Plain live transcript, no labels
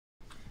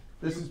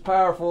This is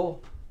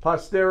powerful.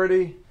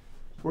 Posterity.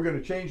 We're going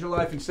to change your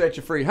life and set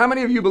you free. How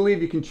many of you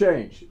believe you can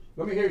change?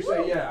 Let me hear you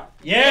say yeah.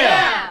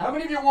 Yeah. How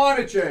many of you want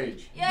to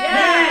change?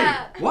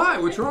 Yeah. Why?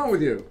 What's wrong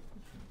with you?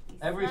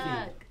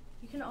 Everything.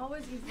 You can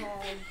always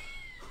evolve.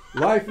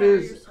 Life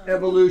is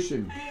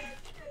evolution.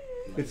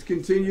 It's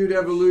continued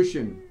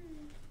evolution.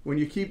 When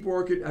you keep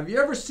working, have you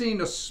ever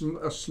seen a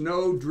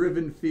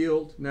snow-driven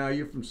field? Now,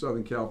 you're from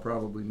Southern Cal,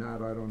 probably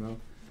not, I don't know.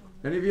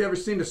 Any of you ever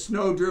seen a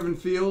snow-driven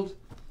field?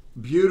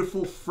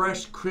 Beautiful,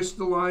 fresh,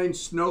 crystalline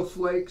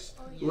snowflakes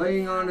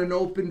laying on an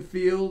open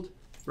field,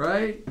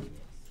 right?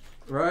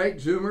 Right?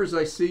 Zoomers,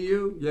 I see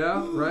you.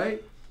 Yeah,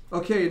 right?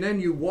 Okay, and then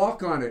you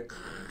walk on it.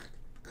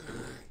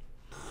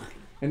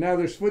 And now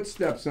there's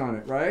footsteps on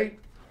it, right?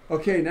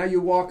 Okay, now you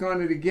walk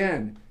on it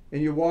again.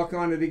 And you walk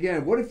on it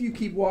again. What if you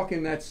keep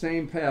walking that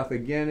same path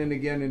again and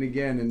again and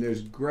again, and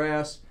there's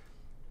grass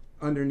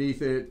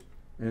underneath it,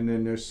 and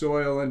then there's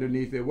soil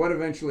underneath it? What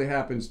eventually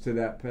happens to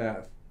that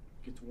path?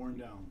 Gets worn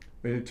down.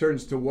 And it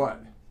turns to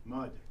what?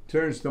 Mud.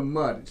 Turns to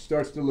mud. It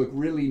starts to look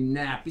really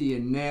nappy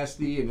and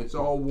nasty, and it's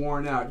all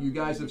worn out. You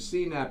guys have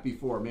seen that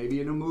before, maybe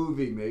in a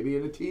movie, maybe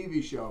in a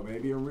TV show,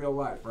 maybe in real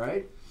life,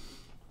 right?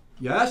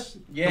 Yes?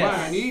 Yes. Come on,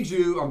 I need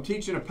you. I'm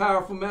teaching a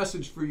powerful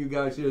message for you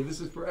guys here. This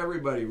is for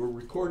everybody. We're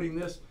recording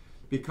this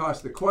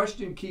because the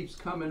question keeps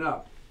coming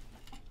up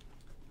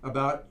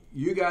about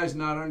you guys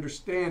not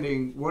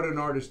understanding what an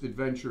artist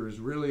adventure is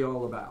really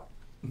all about.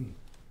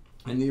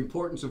 And the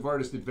importance of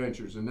artist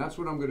adventures. And that's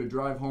what I'm going to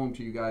drive home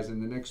to you guys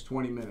in the next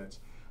 20 minutes.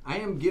 I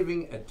am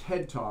giving a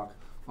TED Talk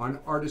on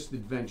artist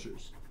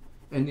adventures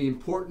and the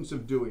importance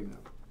of doing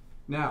them.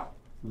 Now,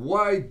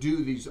 why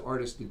do these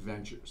artist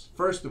adventures?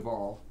 First of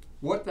all,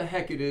 what the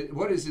heck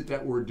what is it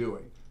that we're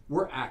doing?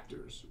 We're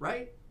actors,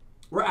 right?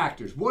 We're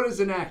actors. What is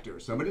an actor?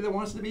 Somebody that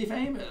wants to be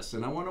famous,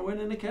 and I want to win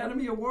an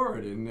Academy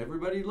Award, and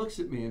everybody looks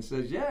at me and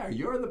says, yeah,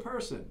 you're the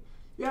person.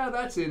 Yeah,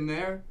 that's in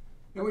there.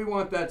 And we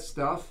want that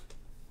stuff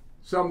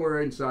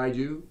somewhere inside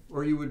you,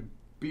 or you would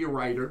be a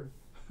writer,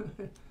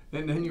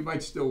 and then you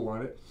might still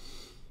want it.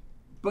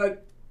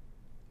 But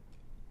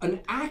an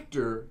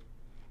actor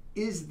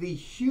is the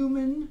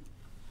human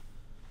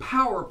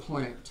power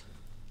plant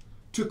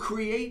to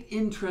create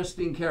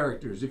interesting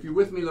characters. If you're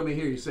with me, let me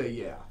hear you say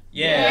yeah.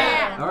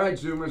 Yeah. All right,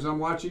 Zoomers, I'm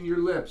watching your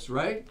lips,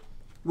 right?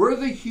 We're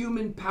the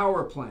human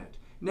power plant.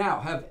 Now,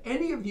 have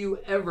any of you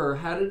ever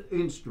had an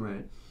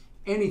instrument,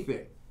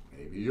 anything,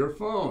 maybe your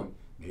phone,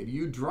 maybe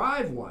you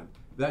drive one,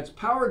 that's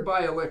powered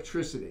by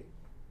electricity,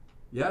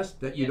 yes?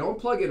 That you don't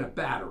plug in a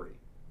battery,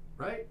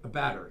 right? A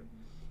battery.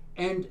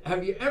 And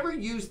have you ever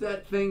used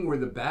that thing where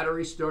the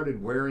battery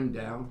started wearing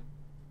down?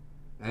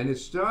 And it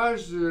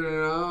starts you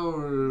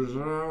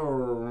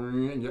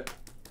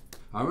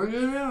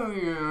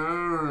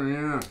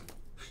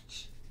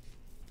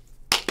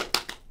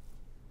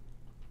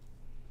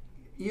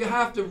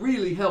have to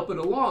really help it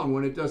along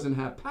when it doesn't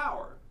have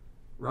power,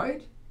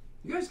 right?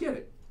 You guys get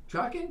it?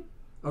 Tracking?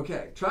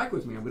 Okay, track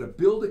with me. I'm going to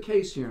build a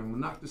case here and we'll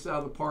knock this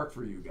out of the park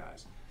for you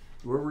guys.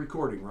 We're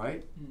recording,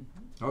 right?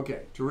 Mm-hmm.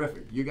 Okay,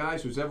 terrific. You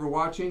guys, who's ever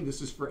watching, this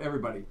is for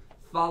everybody.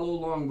 Follow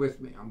along with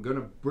me. I'm going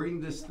to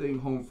bring this thing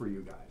home for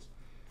you guys.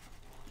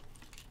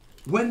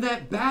 When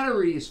that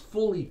battery is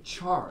fully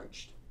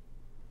charged,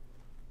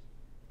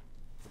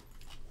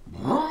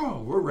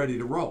 we're ready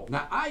to roll.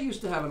 Now, I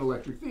used to have an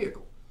electric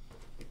vehicle.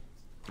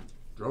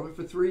 Drove it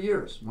for 3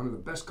 years. One of the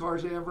best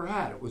cars I ever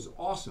had. It was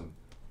awesome.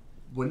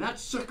 When that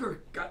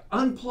sucker got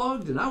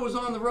unplugged and I was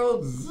on the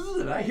road,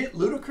 and I hit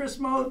ludicrous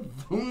mode,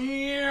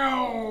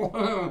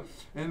 and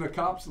the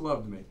cops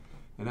loved me.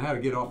 And I had to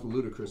get off the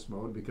ludicrous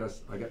mode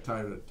because I got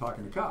tired of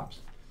talking to cops.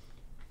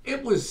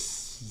 It was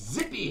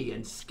zippy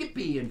and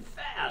skippy and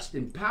fast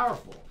and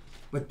powerful.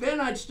 But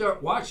then I'd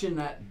start watching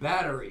that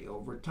battery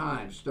over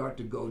time start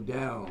to go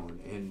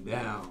down and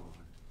down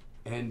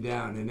and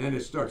down. And then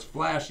it starts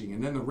flashing.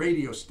 And then the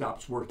radio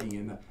stops working.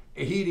 And the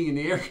heating and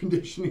the air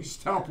conditioning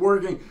stop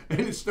working.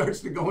 And it starts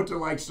to go into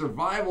like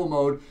survival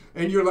mode.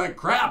 And you're like,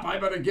 crap, I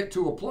better get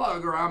to a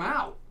plug or I'm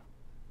out.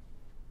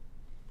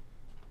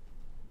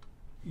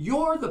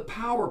 You're the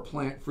power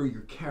plant for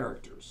your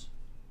characters.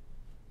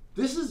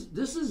 This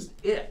is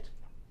it.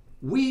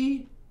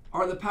 We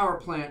are the power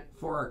plant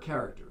for our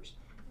characters.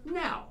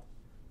 Now,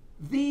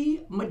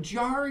 the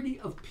majority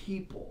of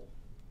people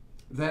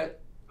that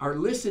are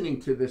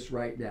listening to this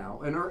right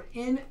now and are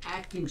in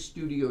acting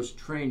studios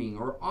training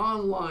or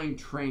online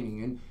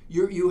training, and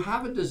you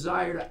have a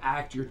desire to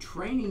act, you're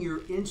training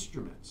your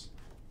instruments.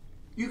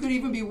 You could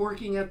even be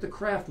working at the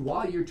craft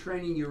while you're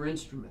training your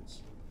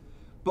instruments.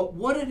 But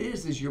what it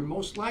is you're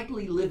most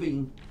likely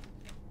living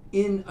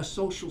in a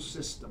social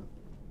system,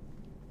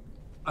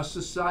 a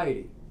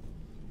society.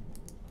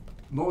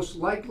 Most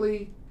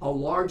likely a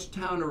large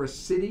town or a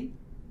city.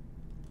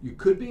 You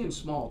could be in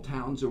small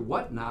towns or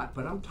whatnot,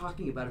 but I'm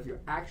talking about if you're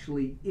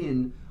actually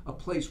in a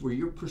place where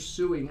you're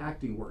pursuing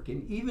acting work.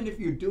 And even if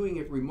you're doing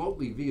it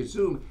remotely via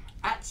Zoom,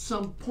 at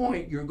some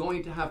point you're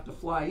going to have to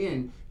fly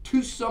in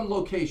to some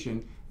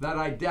location that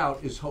I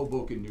doubt is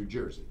Hoboken, New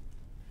Jersey.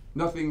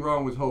 Nothing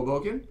wrong with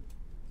Hoboken.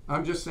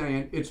 I'm just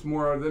saying it's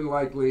more than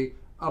likely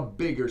a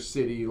bigger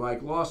city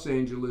like Los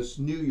Angeles,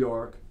 New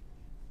York,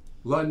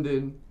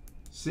 London,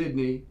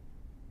 Sydney,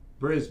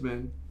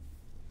 Brisbane.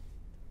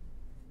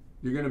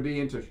 You're going to be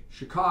into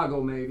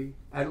Chicago, maybe,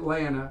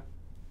 Atlanta,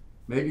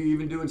 maybe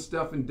even doing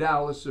stuff in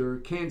Dallas or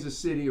Kansas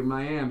City or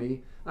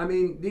Miami. I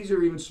mean, these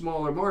are even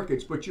smaller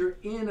markets, but you're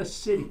in a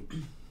city.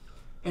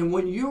 And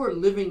when you are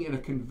living in a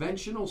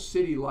conventional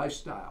city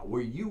lifestyle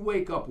where you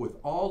wake up with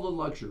all the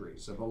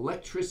luxuries of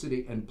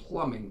electricity and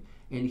plumbing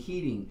and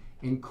heating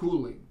and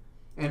cooling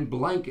and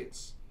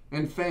blankets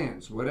and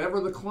fans, whatever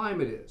the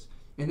climate is,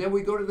 and then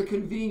we go to the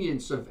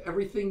convenience of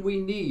everything we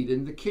need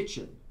in the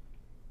kitchen,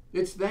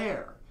 it's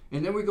there.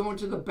 And then we go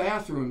into the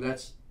bathroom,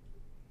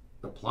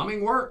 the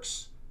plumbing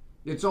works.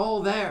 It's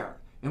all there.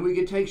 And we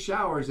can take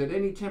showers at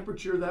any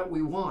temperature that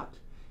we want.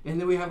 And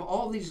then we have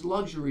all these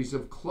luxuries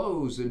of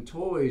clothes and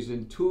toys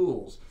and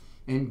tools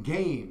and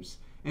games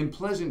and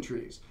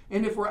pleasantries.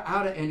 And if we're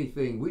out of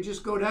anything, we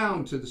just go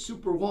down to the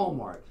Super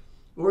Walmart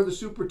or the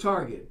Super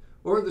Target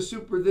or the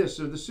Super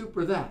this or the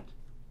Super that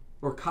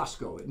or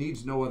Costco. It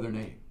needs no other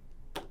name.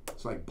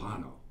 It's like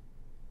Bono.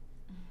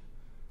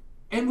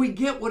 And we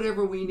get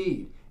whatever we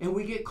need. And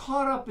we get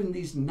caught up in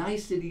these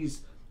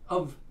niceties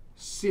of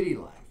city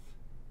life.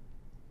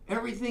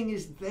 Everything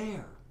is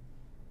there.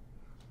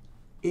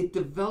 It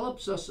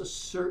develops us a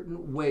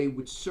certain way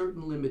with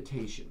certain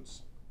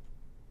limitations,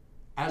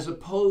 as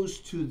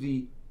opposed to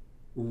the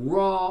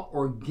raw,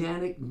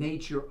 organic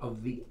nature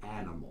of the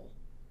animal,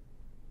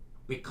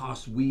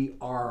 because we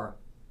are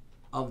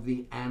of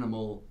the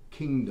animal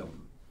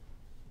kingdom.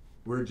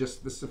 We're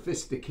just the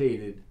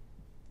sophisticated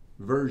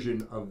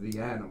version of the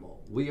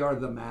animal. We are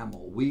the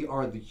mammal. We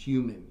are the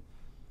human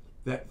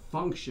that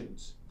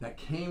functions, that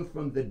came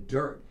from the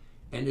dirt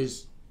and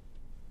is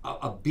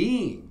a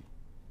being.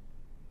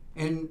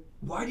 And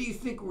why do you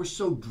think we're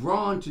so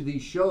drawn to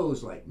these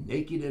shows like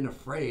Naked and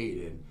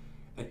Afraid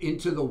and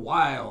Into the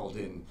Wild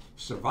and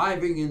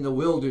Surviving in the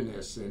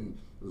Wilderness and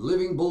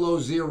Living Below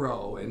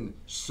Zero and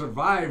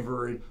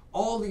Survivor and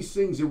all these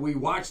things that we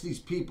watch these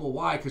people?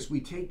 Why? Because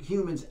we take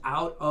humans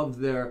out of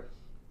their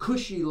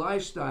cushy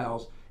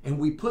lifestyles and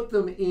we put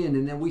them in,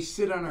 and then we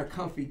sit on our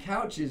comfy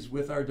couches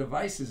with our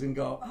devices and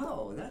go,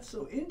 oh, that's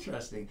so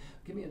interesting.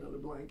 Give me another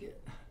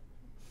blanket.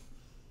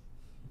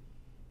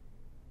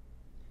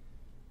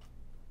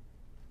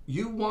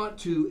 You want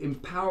to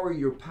empower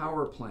your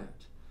power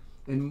plant.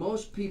 And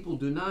most people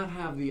do not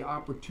have the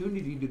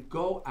opportunity to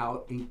go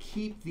out and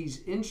keep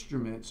these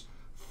instruments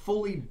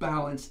fully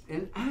balanced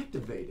and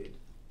activated.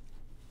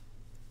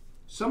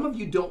 Some of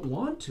you don't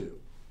want to.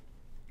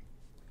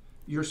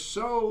 You're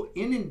so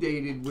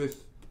inundated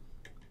with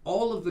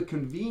all of the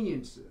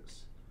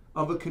conveniences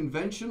of a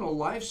conventional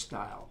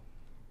lifestyle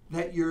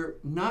that you're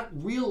not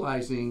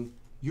realizing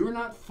you're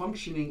not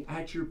functioning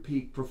at your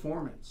peak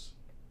performance.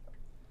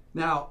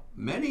 Now,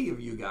 many of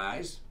you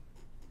guys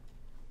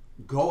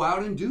go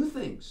out and do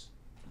things.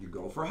 You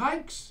go for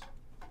hikes.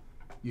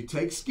 You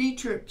take ski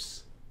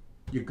trips.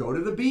 You go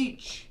to the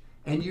beach.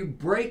 And you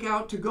break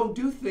out to go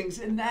do things.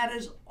 And that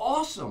is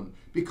awesome,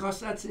 because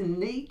that's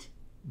innate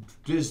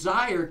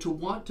desire to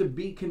want to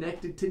be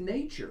connected to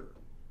nature.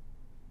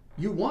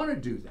 You want to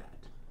do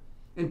that.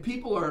 And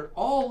people are at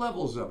all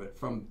levels of it,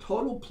 from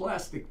total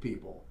plastic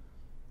people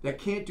that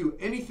can't do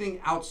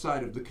anything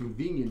outside of the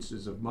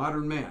conveniences of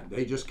modern man.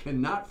 They just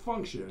cannot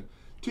function,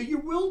 to your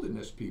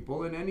wilderness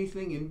people and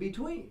anything in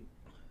between.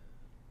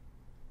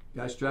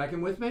 You guys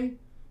tracking with me?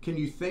 Can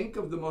you think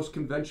of the most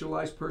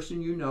conventionalized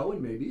person you know,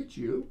 and maybe it's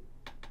you?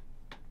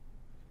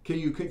 Can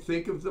you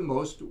think of the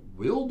most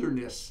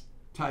wilderness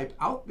type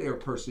out there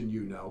person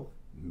you know?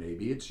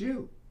 Maybe it's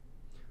you.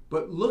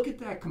 But look at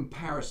that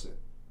comparison.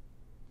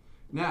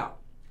 Now,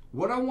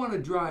 what I want to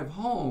drive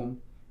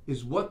home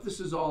is what this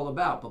is all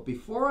about. But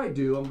before I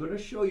do, I'm going to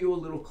show you a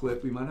little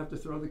clip. We might have to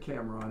throw the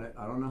camera on it.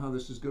 I don't know how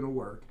this is going to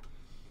work.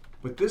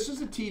 But this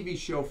is a TV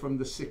show from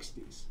the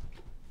 60s.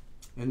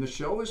 And the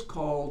show is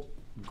called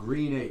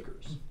Green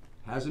Acres.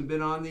 Hasn't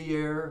been on the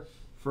air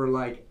for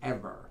like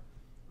ever.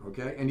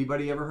 Okay?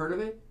 Anybody ever heard of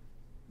it?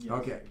 Yes.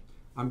 Okay.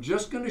 I'm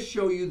just going to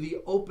show you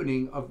the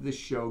opening of this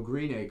show,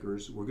 Green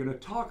Acres. We're going to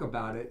talk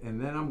about it, and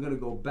then I'm going to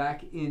go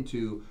back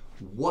into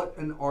what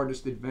an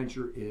artist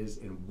adventure is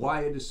and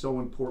why it is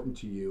so important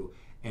to you.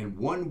 And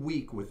 1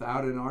 week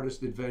without an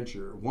artist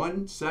adventure,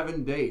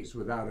 7 days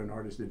without an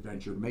artist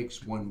adventure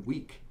makes 1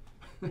 week.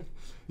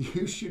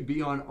 You should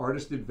be on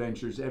artist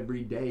adventures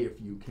every day if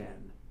you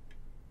can.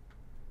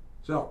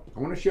 So I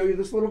want to show you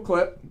this little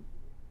clip.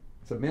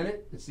 It's a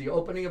minute. It's the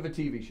opening of a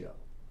TV show.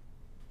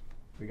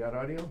 We got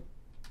audio?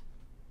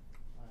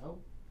 I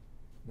hope.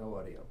 No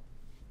audio.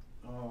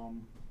 It's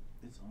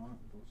on.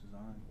 Voice is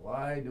on.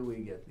 Why do we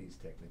get these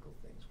technical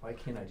things? Why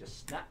can't I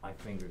just snap my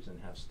fingers and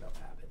have stuff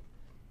happen?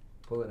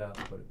 Pull it out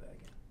and put it back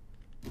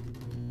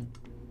in.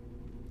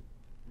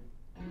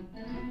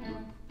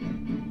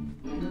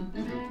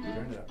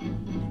 Turn it up.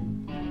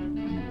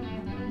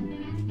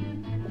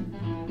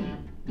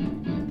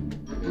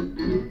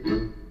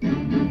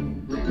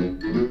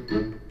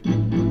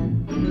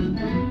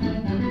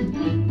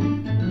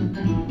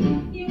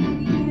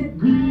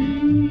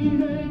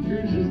 Green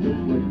Acres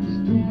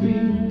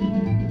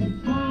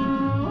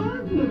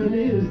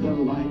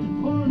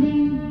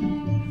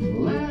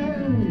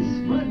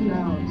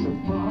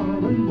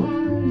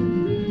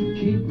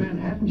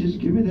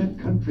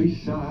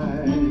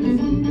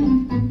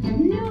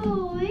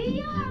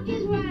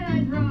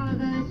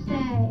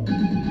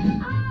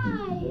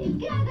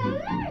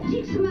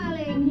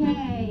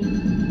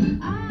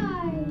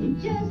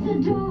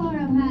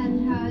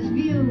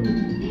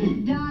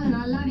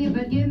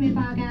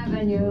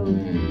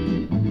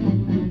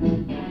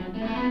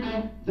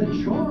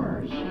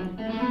Chores.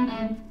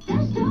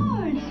 The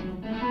stores.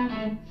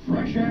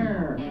 Fresh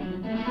air.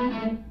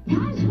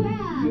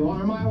 Elsewhere. You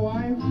are my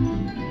wife.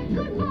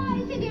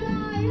 Goodbye, city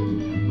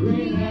life.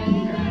 Green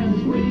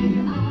Acres, we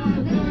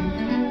are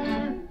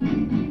there.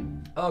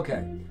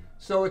 Okay,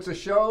 so it's a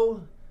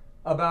show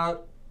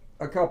about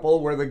a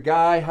couple where the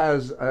guy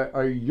has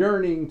a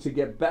yearning to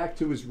get back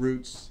to his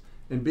roots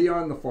and be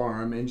on the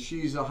farm, and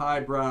she's a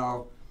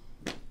highbrow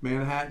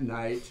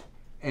Manhattanite,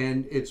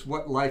 and it's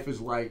what life is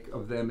like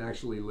of them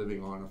actually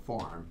living on a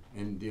farm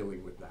and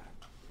dealing with that.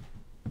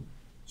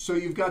 So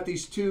you've got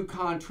these two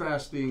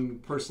contrasting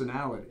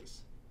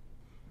personalities,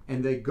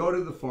 and they go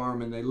to the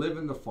farm and they live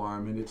in the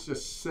farm, and it's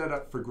just set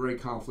up for great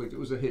conflict. It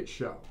was a hit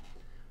show.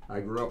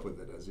 I grew up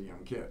with it as a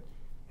young kid,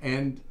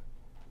 and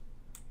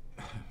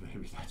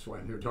maybe that's why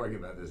they're talking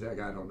about this. Heck,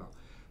 I don't know.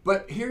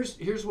 But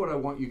here's what I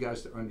want you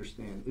guys to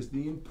understand is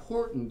the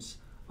importance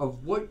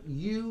of what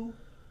you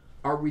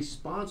are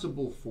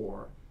responsible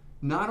for,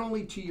 not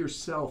only to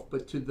yourself,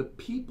 but to the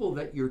people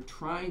that you're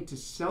trying to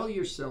sell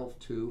yourself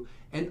to,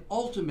 and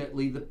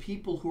ultimately the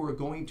people who are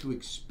going to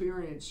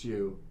experience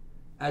you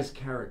as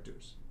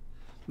characters.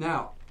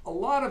 Now, a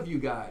lot of you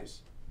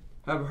guys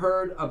have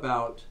heard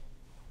about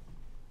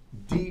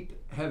deep,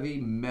 heavy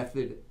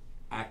method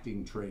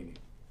acting training,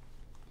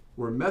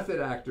 where method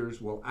actors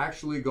will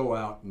actually go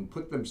out and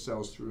put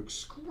themselves through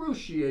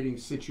excruciating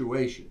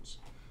situations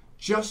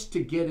just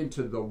to get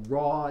into the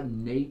raw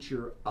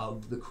nature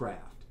of the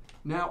craft.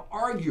 Now,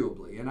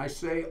 arguably, and I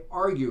say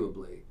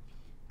arguably,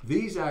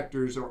 these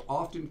actors are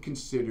often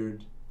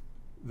considered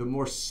the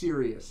more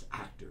serious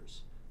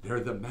actors. They're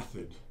the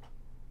method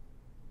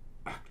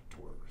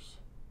actors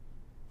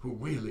who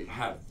really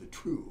have the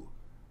true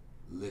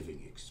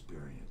living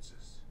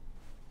experiences.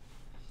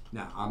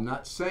 Now, I'm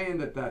not saying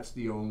that that's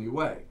the only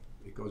way.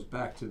 It goes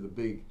back to the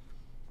big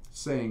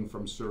saying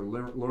from Sir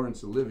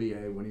Laurence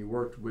Olivier when he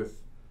worked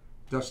with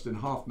Dustin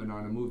Hoffman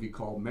on a movie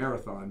called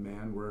Marathon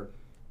Man, where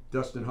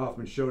Dustin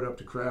Hoffman showed up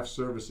to craft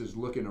services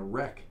looking a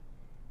wreck.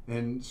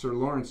 And Sir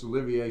Laurence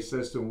Olivier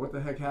says to him, "What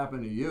the heck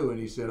happened to you?" And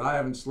he said, "I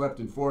haven't slept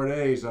in 4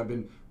 days. I've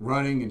been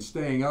running and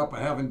staying up.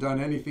 I haven't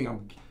done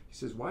anything." He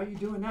says, "Why are you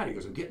doing that?" He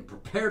goes, "I'm getting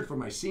prepared for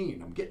my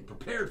scene. I'm getting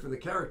prepared for the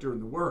character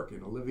and the work."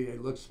 And Olivier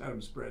looks at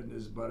him, spreading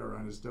his butter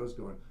on his toast,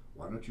 going,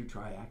 "Why don't you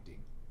try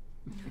acting?"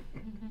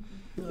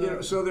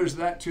 So there's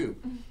that too.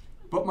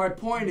 But my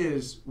point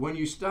is, when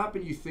you stop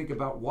and you think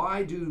about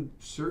why do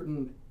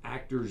certain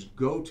actors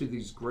go to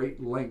these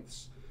great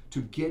lengths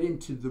to get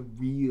into the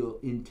real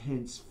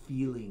intense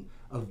feeling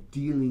of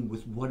dealing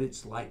with what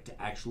it's like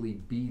to actually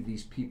be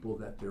these people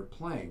that they're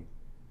playing,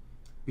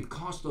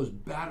 because those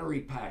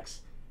battery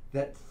packs,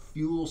 that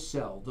fuel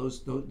cell,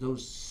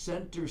 those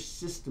center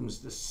systems,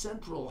 the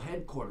central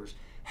headquarters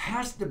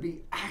has to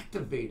be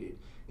activated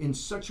in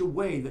such a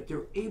way that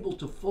they're able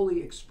to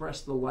fully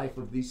express the life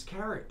of these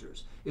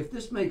characters. If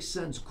this makes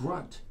sense,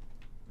 grunt.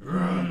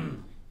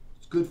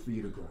 It's good for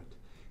you to grunt.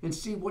 And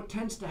see, what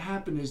tends to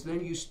happen is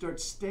then you start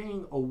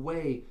staying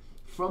away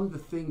from the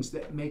things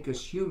that make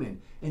us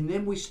human. And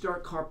then we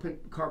start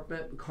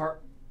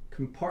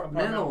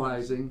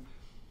compartmentalizing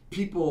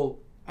people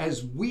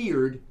as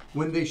weird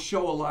when they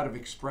show a lot of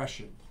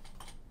expression.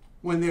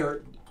 When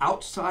they're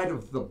outside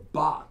of the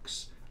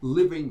box,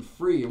 living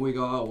free, and we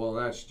go, "Oh, well,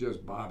 that's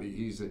just Bobby.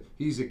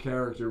 He's a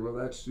character. Well,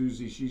 that's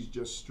Susie. She's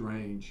just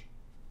strange."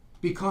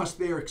 Because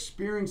they're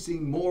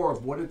experiencing more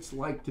of what it's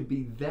like to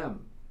be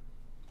them.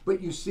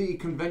 But you see,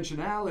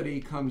 conventionality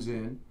comes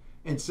in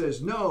and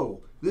says,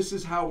 "No, this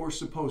is how we're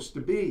supposed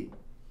to be."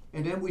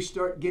 And then we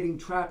start getting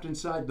trapped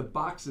inside the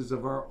boxes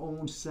of our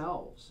own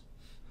selves.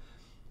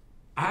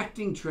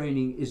 Acting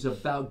training is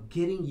about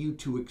getting you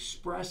to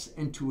express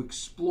and to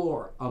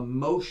explore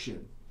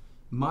emotion,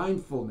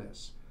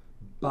 mindfulness,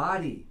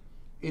 body,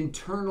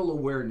 internal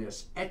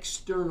awareness,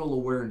 external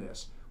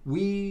awareness.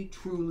 We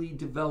truly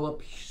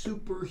develop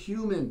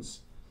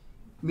superhumans,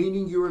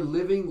 meaning you're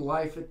living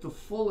life at the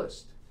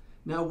fullest.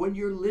 Now, when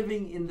you're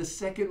living in the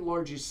second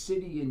largest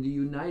city in the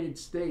United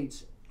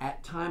States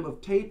at time of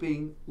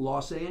taping,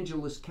 Los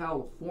Angeles,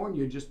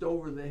 California, just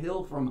over the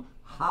hill from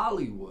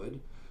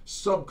Hollywood,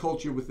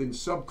 subculture within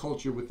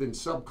subculture within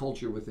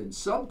subculture within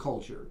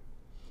subculture,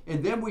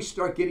 and then we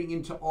start getting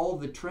into all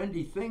the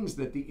trendy things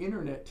that the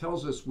internet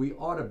tells us we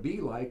ought to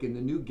be like, and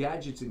the new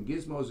gadgets and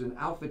gizmos and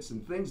outfits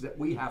and things that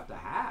we have to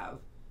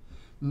have.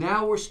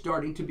 Now we're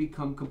starting to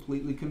become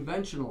completely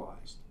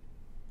conventionalized.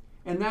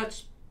 And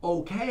that's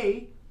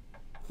okay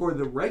for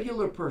the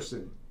regular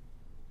person,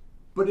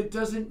 but it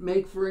doesn't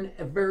make for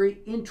a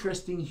very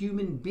interesting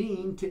human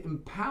being to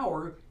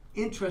empower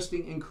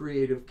interesting and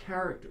creative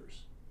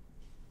characters.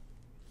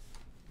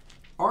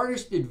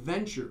 Artist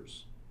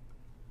Adventures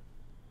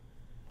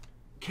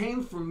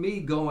came from me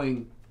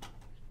going,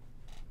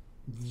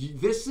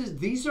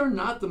 these are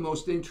not the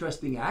most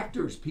interesting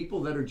actors,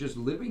 people that are just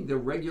living their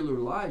regular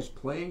lives,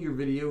 playing your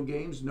video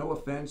games, no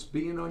offense,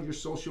 being on your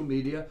social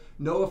media,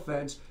 no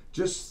offense,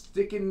 just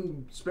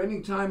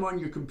spending time on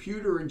your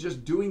computer and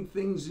just doing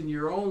things in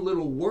your own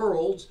little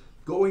worlds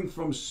going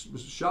from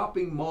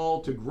shopping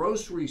mall to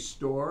grocery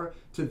store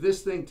to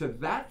this thing to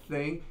that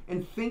thing,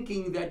 and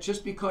thinking that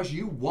just because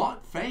you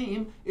want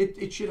fame,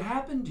 it should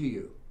happen to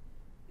you.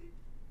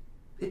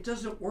 It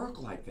doesn't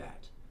work like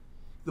that.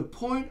 The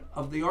point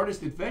of the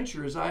Artist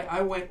Adventure is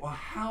I went, well,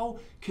 how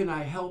can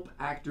I help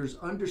actors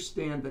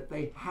understand that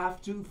they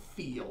have to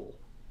feel?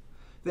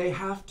 They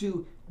have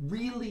to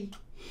really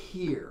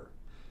hear,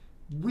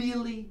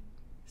 really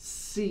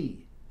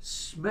see,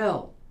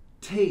 smell,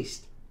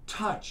 taste,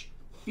 touch,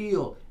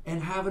 feel,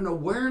 and have an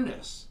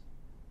awareness.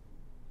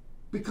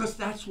 Because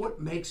that's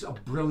what makes a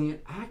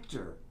brilliant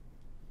actor.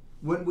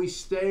 When we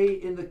stay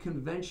in the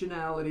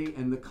conventionality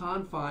and the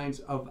confines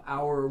of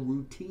our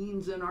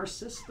routines and our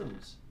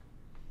systems.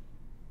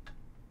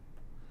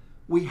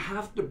 We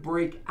have to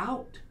break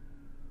out.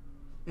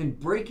 And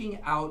breaking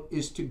out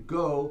is to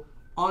go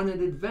on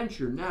an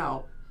adventure.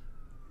 Now,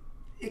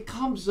 it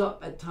comes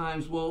up at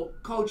times, well,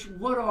 Coach,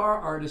 what are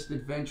artist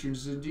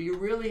adventures? And do you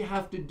really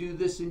have to do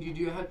this? And do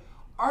you have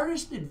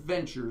artist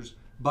adventures,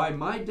 by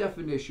my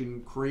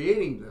definition,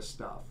 creating this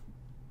stuff,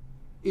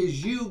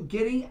 is you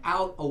getting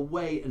out,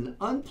 away, and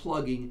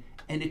unplugging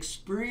and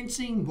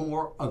experiencing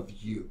more of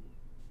you.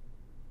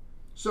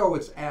 So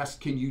it's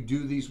asked, can you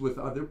do these with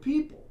other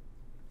people?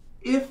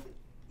 If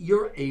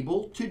you're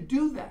able to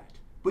do that,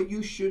 but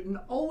you shouldn't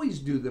always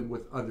do them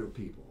with other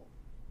people.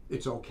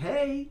 It's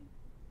okay.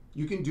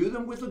 You can do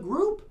them with a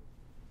group,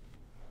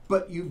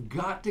 but you've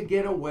got to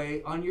get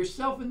away on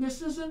yourself. And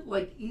this isn't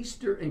like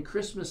Easter and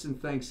Christmas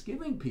and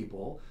Thanksgiving,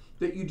 people,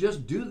 that you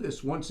just do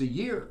this once a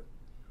year.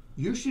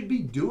 You should be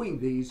doing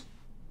these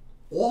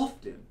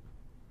often,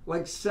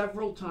 like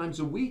several times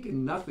a week,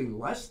 and nothing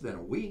less than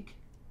a week.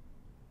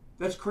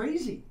 That's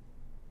crazy.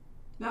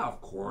 Now,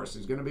 of course,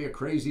 there's going to be a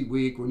crazy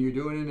week when you're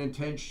doing an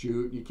intense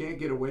shoot. You can't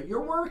get away.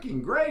 You're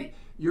working, great.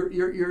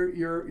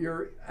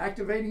 You're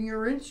activating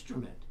your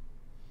instrument.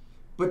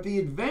 But the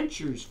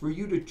adventures for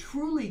you to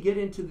truly get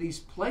into these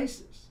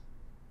places,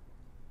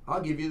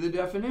 I'll give you the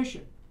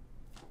definition.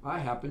 I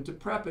happen to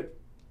prep it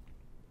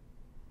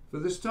for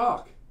this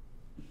talk.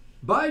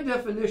 By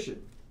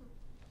definition,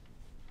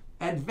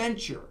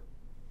 adventure,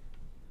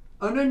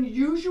 an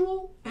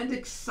unusual and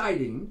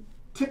exciting,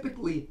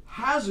 typically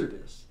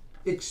hazardous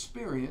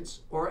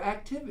experience or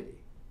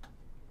activity.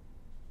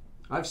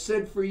 I've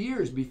said for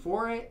years,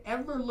 before I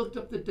ever looked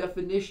up the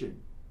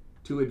definition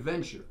to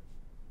adventure,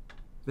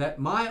 that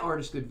my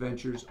artist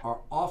adventures are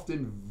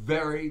often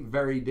very,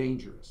 very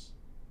dangerous.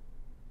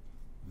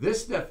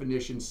 This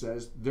definition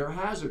says they're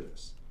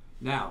hazardous.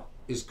 Now,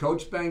 is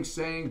Coach Banks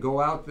saying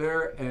go out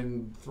there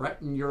and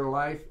threaten your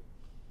life?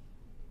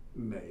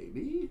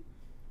 Maybe,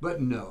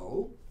 but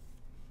no.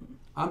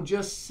 I'm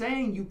just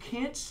saying you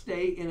can't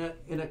stay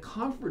in a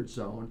comfort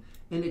zone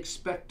and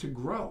expect to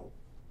grow.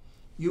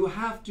 You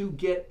have to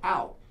get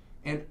out.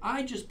 And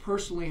I just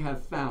personally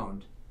have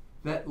found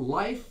that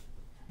life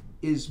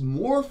is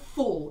more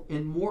full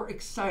and more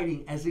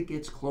exciting as it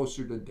gets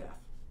closer to death.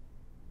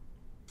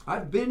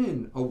 I've been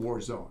in a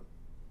war zone.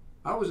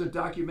 I was a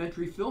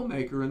documentary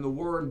filmmaker in the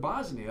war in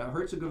Bosnia,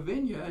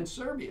 Herzegovina, and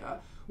Serbia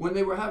when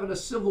they were having a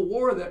civil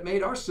war that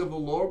made our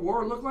civil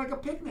war look like a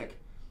picnic.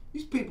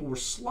 These people were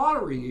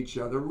slaughtering each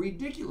other,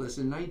 ridiculous,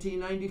 in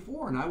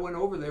 1994. And I went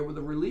over there with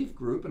a relief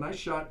group and I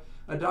shot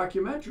a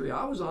documentary.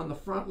 I was on the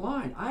front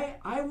line. I'm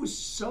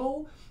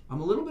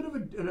a little bit of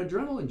an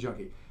adrenaline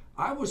junkie.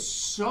 I was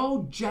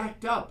so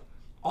jacked up.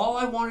 All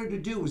I wanted to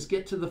do was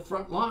get to the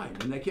front line.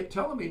 And they kept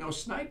telling me, no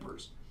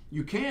snipers.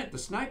 You can't. The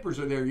snipers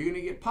are there. You're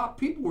going to get popped.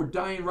 People were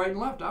dying right and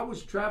left. I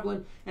was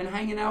traveling and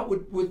hanging out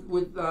with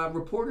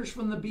reporters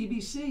from the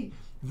BBC.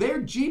 Their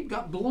Jeep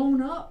got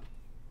blown up.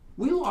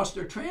 We lost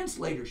our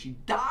translator. She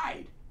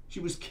died. She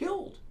was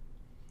killed.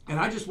 And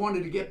I just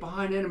wanted to get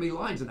behind enemy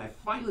lines. And I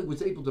finally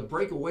was able to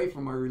break away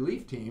from my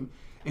relief team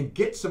and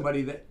get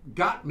somebody that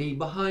got me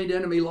behind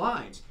enemy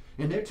lines.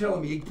 And they're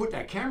telling me, you put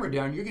that camera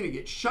down, you're going to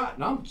get shot.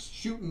 And I'm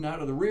shooting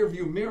out of the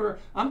rearview mirror.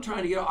 I'm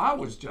trying to get out. I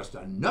was just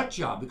a nut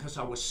job because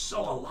I was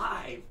so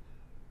alive.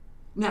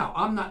 Now,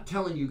 I'm not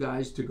telling you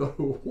guys to go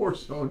to a war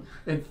zone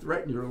and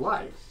threaten your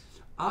life.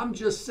 I'm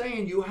just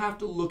saying you have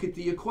to look at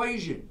the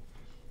equation.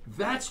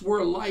 That's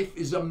where life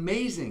is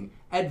amazing.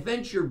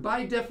 Adventure,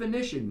 by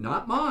definition,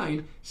 not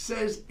mine,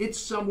 says it's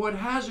somewhat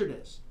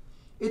hazardous.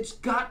 It's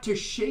got to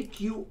shake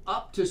you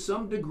up to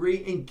some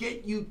degree and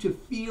get you to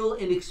feel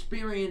and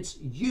experience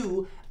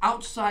you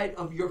outside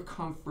of your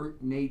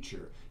comfort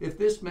nature. If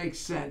this makes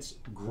sense,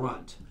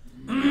 grunt.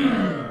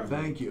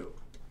 Thank you.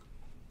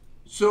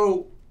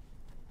 So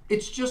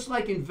it's just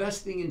like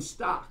investing in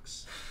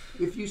stocks.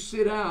 If you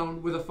sit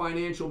down with a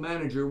financial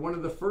manager, one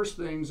of the first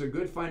things a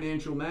good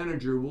financial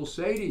manager will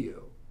say to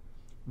you,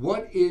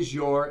 what is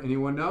your,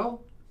 anyone know?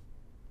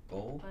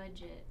 Goal.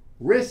 Budget.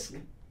 Risk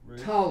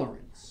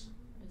tolerance.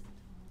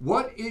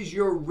 What is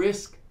your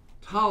risk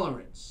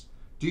tolerance?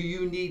 Do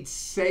you need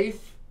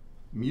safe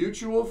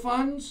mutual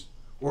funds,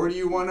 or do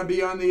you want to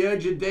be on the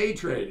edge of day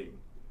trading?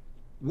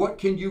 What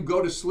can you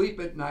go to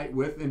sleep at night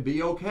with and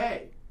be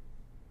okay?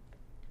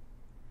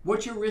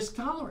 What's your risk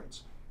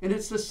tolerance? And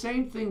it's the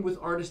same thing with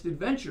artist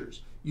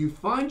adventures. You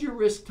find your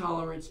risk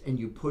tolerance and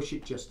you push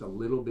it just a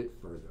little bit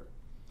further.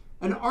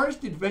 An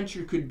artist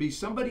adventure could be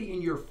somebody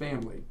in your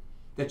family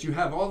that you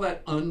have all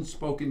that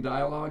unspoken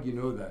dialogue, you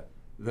know,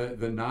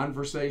 the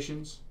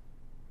non-versations.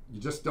 You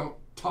just don't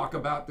talk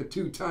about the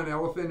 2-ton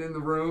elephant in the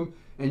room,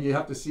 and you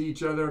have to see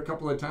each other a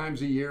couple of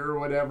times a year or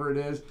whatever it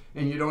is,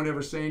 and you don't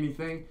ever say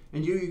anything.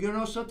 And you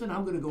know something?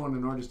 I'm going to go on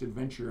an artist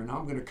adventure and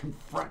I'm going to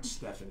confront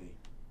Stephanie.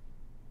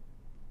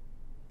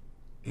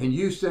 And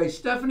you say,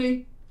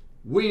 Stephanie,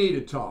 we need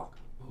to talk.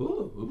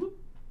 Ooh.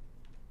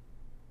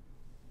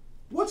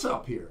 What's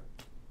up here?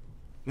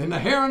 And the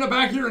hair on the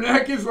back of your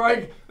neck is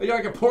like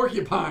a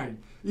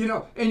porcupine, you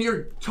know, and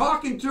you're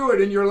talking through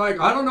it and you're like,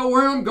 I don't know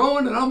where I'm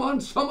going and I'm on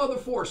some other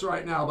force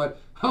right now,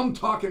 but I'm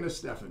talking to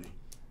Stephanie.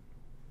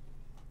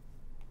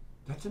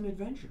 That's an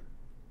adventure.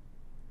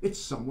 It's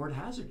somewhat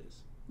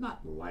hazardous.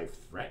 Not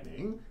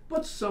life-threatening,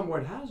 but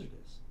somewhat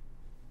hazardous.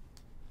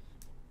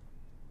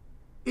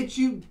 It's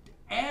you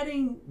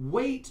adding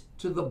weight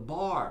to the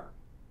bar.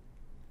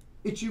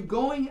 It's you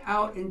going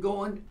out and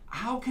going,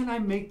 how can I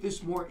make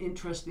this more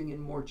interesting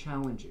and more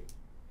challenging?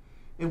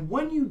 And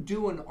when you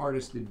do an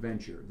artist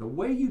adventure, the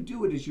way you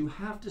do it is you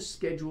have to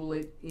schedule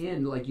it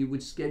in like you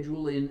would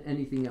schedule in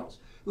anything else.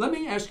 Let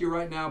me ask you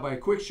right now by a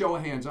quick show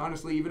of hands,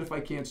 honestly, even if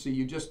I can't see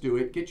you, just do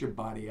it. Get your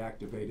body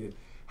activated.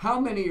 How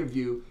many of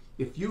you,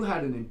 if you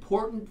had an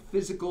important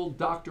physical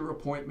doctor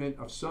appointment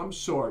of some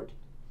sort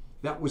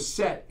that was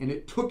set and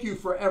it took you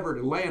forever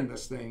to land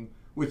this thing,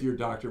 with your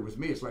doctor, with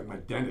me, it's like my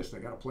dentist. I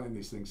got to plan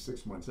these things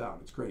 6 months out.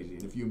 It's crazy.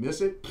 And if you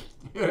miss it,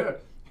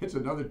 it's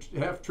another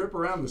half trip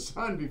around the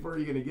sun before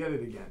you're going to get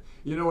it again.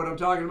 You know what I'm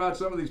talking about?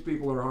 Some of these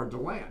people are hard to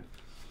land.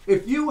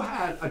 If you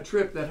had a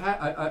trip that had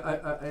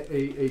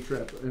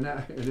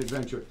an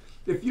adventure,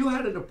 if you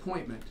had an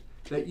appointment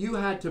that you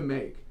had to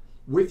make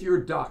with your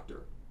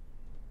doctor,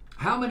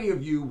 how many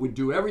of you would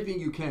do everything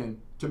you can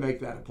to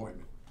make that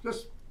appointment?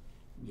 Just,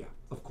 yeah,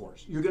 of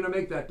course. You're going to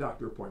make that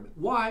doctor appointment.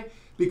 Why?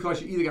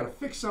 Because you either got to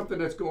fix something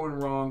that's going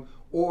wrong,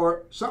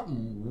 or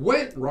something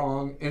went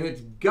wrong and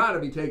it's got to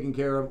be taken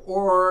care of,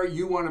 or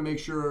you want to make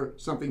sure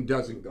something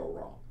doesn't go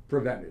wrong.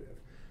 Preventative.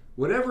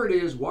 Whatever it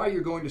is, why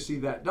you're going to see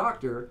that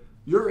doctor,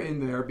 you're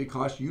in there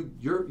because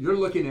you're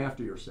looking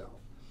after yourself.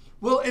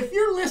 Well, if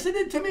you're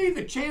listening to me,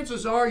 the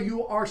chances are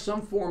you are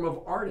some form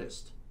of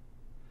artist.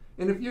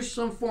 And if you're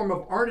some form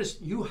of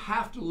artist, you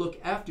have to look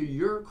after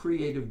your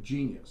creative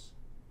genius.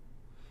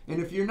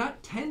 And if you're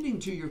not tending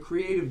to your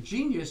creative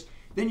genius,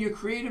 then your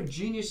creative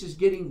genius is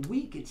getting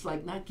weak. It's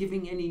like not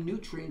giving any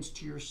nutrients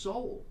to your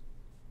soul.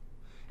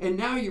 And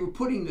now you're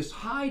putting this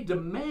high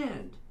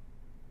demand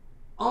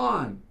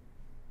on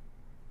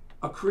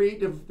a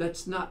creative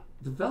that's not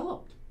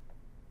developed.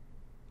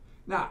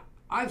 Now,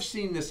 I've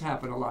seen this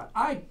happen a lot.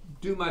 I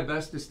do my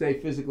best to stay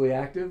physically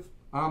active.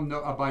 I'm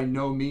by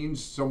no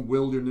means some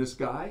wilderness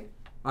guy.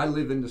 I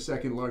live in the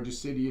second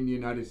largest city in the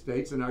United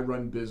States and I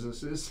run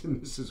businesses,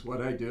 and this is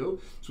what I do.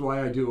 It's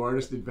why I do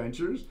artist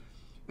adventures.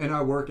 And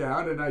I work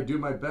out and I do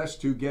my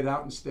best to get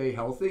out and stay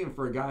healthy. And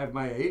for a guy of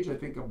my age, I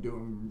think I'm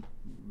doing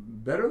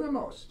better than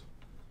most.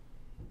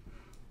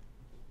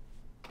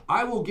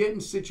 I will get in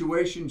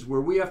situations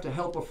where we have to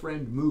help a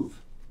friend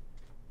move.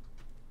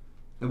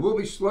 And we'll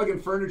be slugging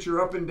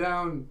furniture up and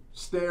down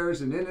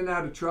stairs and in and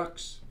out of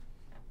trucks.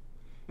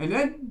 And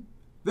then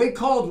they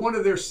called one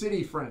of their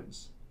city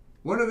friends,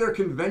 one of their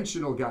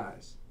conventional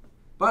guys.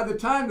 By the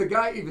time the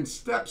guy even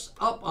steps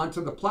up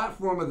onto the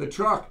platform of the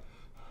truck,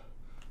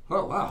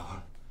 oh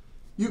wow.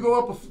 You go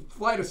up a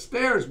flight of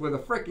stairs with a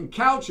freaking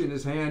couch in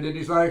his hand and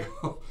he's like,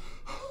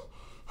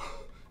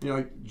 you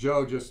know,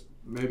 Joe, just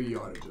maybe you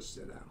ought to just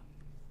sit down.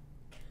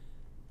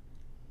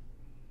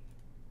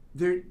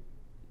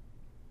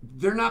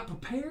 They're not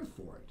prepared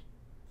for it.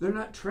 They're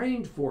not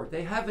trained for it.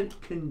 They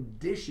haven't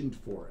conditioned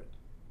for it.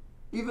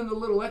 Even the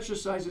little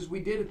exercises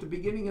we did at the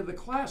beginning of the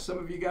class, some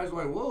of you guys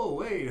were like, whoa,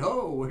 wait,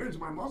 where's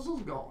my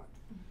muscles going?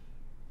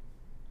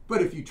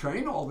 But if you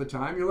train all the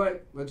time, you're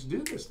like, let's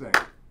do this thing.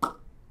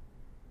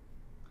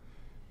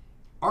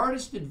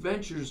 Artist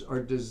adventures are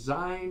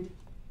designed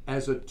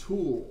as a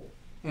tool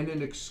and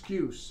an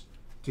excuse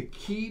to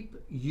keep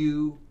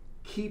you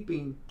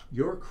keeping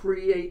your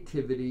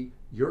creativity,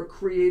 your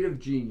creative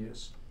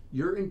genius,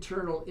 your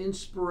internal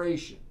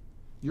inspiration,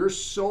 your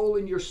soul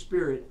and your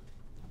spirit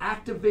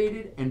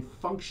activated and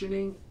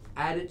functioning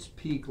at its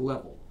peak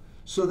level.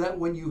 So that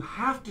when you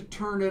have to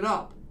turn it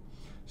up,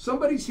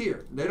 somebody's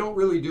here, they don't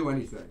really do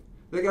anything.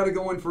 They got to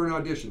go in for an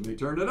audition. They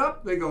turn it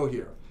up, they go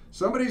here.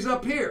 Somebody's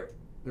up here,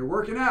 they're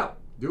working out,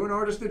 doing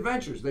artist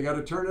adventures. They got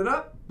to turn it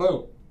up,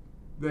 boom,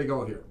 they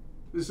go here.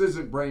 This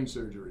isn't brain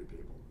surgery,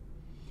 people.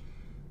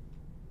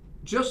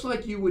 Just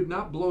like you would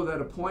not blow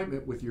that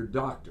appointment with your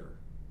doctor,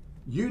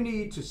 you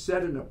need to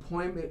set an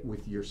appointment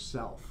with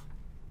yourself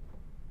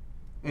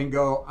and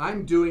go,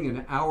 I'm doing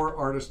an hour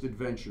artist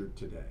adventure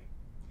today.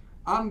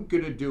 I'm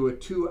going to do a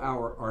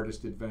 2-hour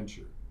artist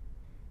adventure.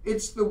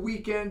 It's the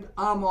weekend,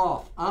 I'm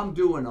off. I'm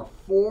doing a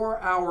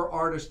 4-hour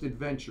artist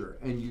adventure.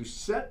 And you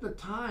set the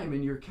time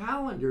in your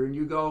calendar and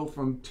you go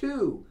from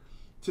 2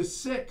 to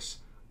 6,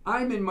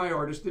 I'm in my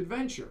artist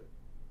adventure.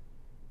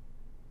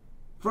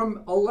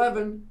 from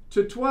 11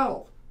 to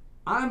 12.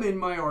 I'm in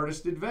my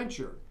artist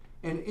adventure.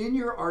 And in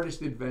your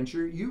artist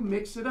adventure, you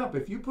mix it up.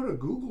 If you put a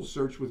Google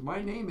search with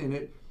my name in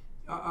it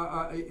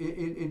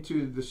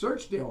into the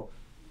search deal,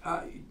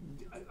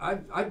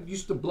 I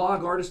used to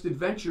blog artist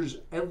adventures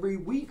every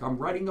week. I'm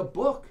writing a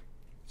book.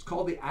 It's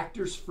called The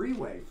Actor's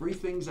Freeway, free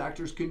things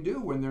actors can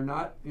do when they're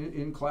not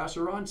in class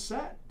or on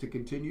set to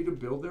continue to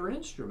build their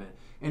instrument.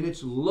 And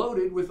it's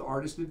loaded with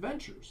artist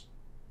adventures.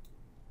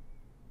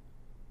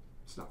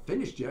 It's not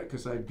finished yet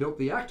because I built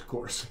the ACT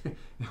course.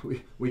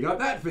 we got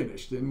that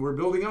finished and we're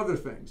building other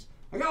things.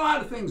 I got a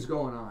lot of things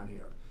going on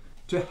here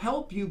to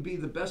help you be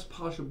the best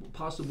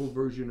possible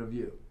version of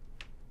you.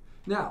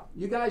 Now,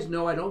 you guys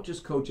know I don't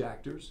just coach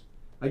actors.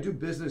 I do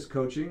business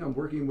coaching. I'm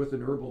working with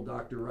an herbal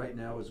doctor right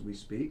now as we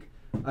speak.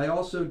 I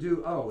also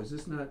do, oh, is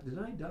this not, did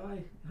I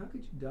die? How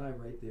could you die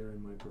right there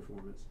in my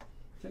performance?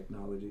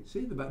 Technology.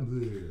 See the back?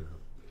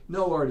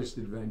 No artist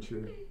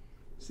adventure.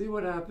 See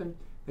what happened?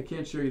 I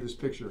can't show you this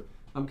picture.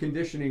 I'm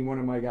conditioning one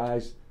of my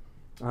guys.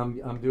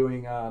 I'm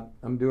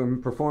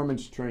doing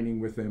performance training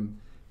with him,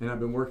 and I've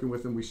been working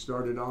with him. We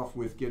started off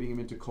with getting him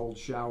into cold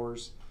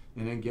showers,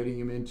 and then getting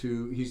him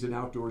into, he's an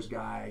outdoors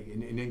guy,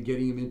 and then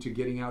getting him into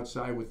getting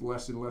outside with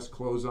less and less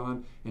clothes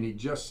on. And he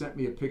just sent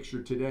me a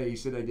picture today. He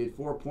said, I did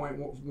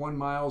 4.1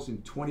 miles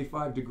in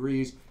 25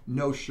 degrees,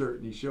 no shirt.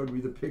 And he showed me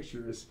the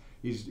picture.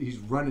 He's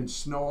running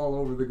snow all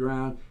over the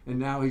ground, and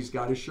now he's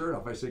got his shirt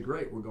off. I said,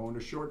 great, we're going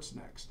to shorts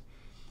next.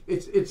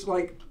 It's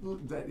like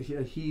that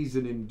he's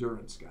an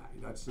endurance guy.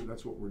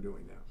 That's what we're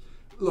doing now.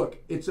 Look,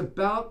 it's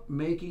about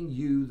making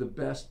you the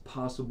best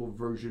possible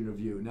version of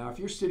you. Now, if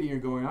you're sitting here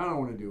going, I don't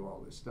want to do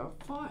all this stuff,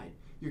 fine.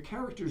 Your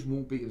characters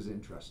won't be as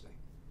interesting.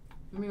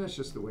 I mean, that's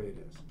just the way it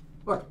is.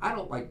 Look, I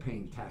don't like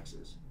paying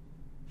taxes.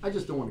 I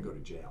just don't want to go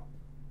to jail.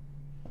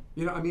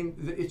 You know, I mean,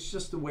 it's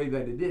just the way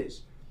that it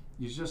is.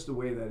 It's just the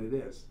way that it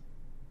is.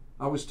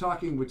 I was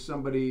talking with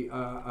somebody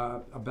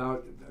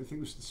about, I think it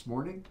was this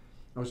morning,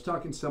 I was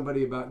talking to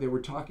somebody about, they were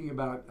talking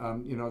about,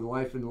 you know,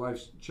 life and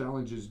life's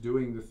challenges,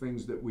 doing the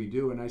things that we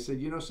do. And I said,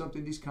 you know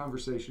something, these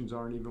conversations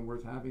aren't even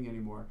worth having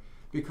anymore,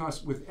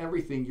 because with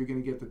everything, you're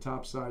going to get the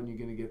top side and you're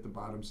going to get the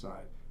bottom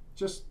side.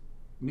 Just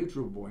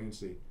neutral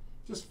buoyancy.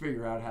 Just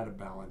figure out how to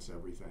balance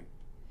everything.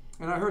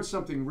 And I heard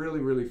something really,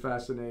 really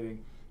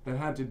fascinating that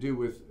had to do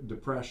with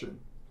depression,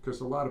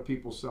 because a lot of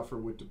people suffer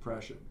with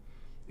depression.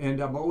 And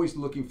I'm always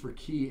looking for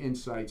key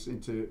insights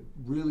into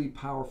really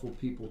powerful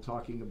people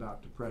talking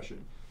about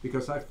depression,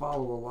 because I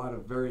follow a lot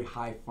of very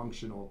high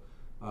functional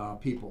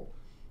people.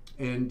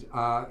 And,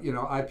 you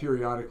know, I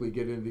periodically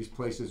get into these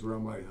places where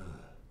I'm like, ugh.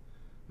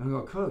 And I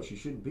go, Coach, you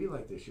shouldn't be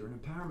like this. You're an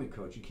empowerment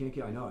coach. You can't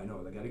get, I know. I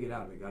got to get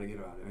out of it.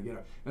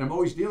 And I'm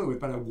always dealing with it,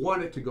 but I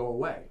want it to go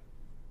away.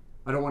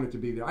 I don't want it to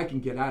be there. I can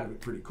get out of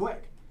it pretty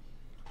quick,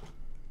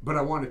 but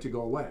I want it to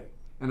go away.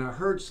 And I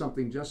heard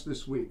something just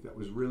this week that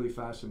was really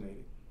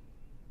fascinating.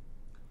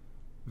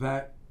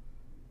 That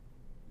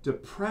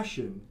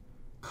depression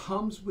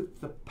comes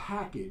with the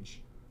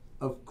package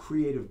of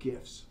creative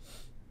gifts.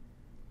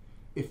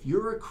 If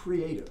you're a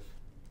creative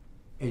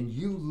and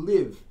you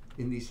live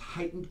in these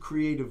heightened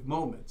creative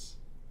moments,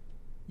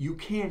 you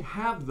can't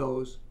have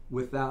those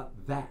without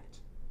that.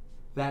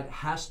 That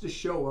has to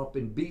show up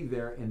and be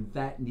there, and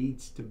that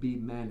needs to be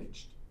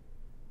managed.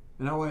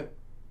 And I went,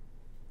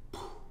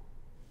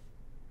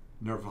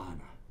 nirvana.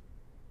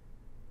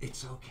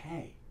 It's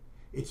okay.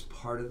 It's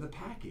part of the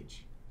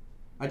package.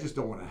 I just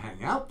don't want to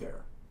hang out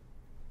there.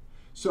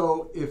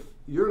 So if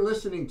you're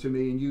listening to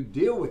me and you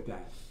deal with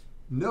that,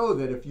 know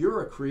that if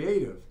you're a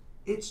creative,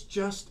 it's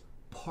just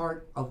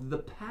part of the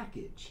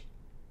package.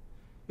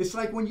 It's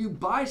like when you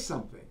buy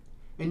something,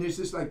 and there's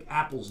this, like,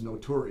 Apple's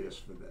notorious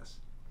for this.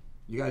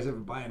 You guys ever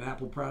buy an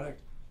Apple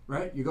product,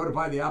 right? You go to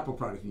buy the Apple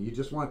product and you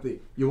just want the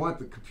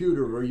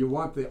computer, or you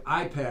want the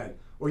iPad,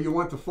 or you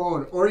want the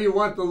phone, or you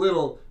want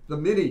the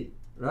mini,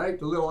 right?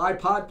 The little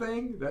iPod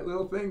thing, that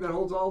little thing that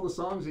holds all the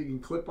songs that you can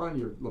clip on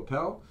your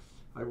lapel.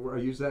 I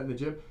use that in the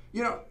gym.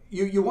 You know,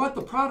 you want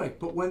the product,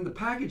 but when the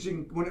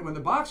packaging, when the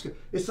box,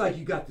 it's like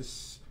you got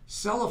this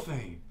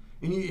cellophane,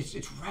 and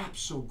it's wrapped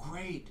so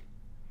great.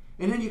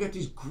 And then you got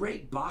these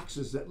great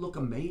boxes that look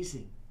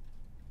amazing.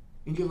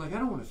 And you're like, I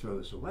don't want to throw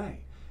this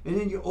away. And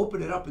then you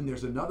open it up and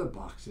there's another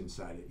box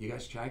inside it. You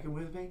guys tracking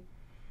with me?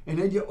 And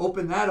then you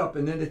open that up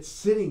and then it's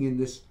sitting in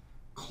this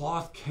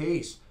cloth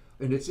case.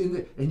 And it's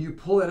and you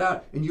pull it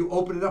out and you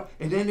open it up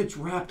and then it's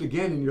wrapped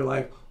again and you're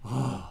like,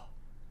 oh.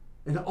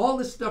 And all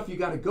this stuff you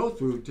got to go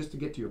through just to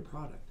get to your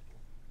product.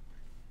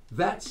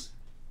 That's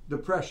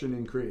depression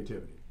and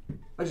creativity.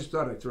 I just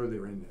thought I'd throw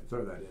that in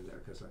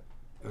there because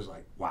I was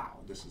like, wow,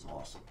 this is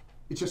awesome.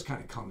 It just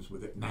kind of comes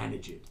with it.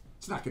 Manage it.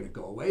 It's not going to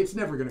go away. It's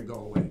never going to go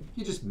away.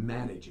 You just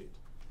manage it.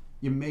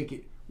 You make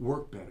it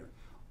work better.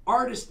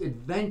 Artist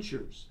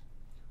adventures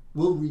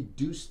will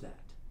reduce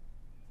that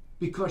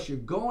because you're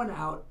going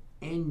out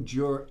and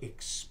you're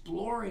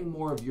exploring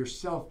more of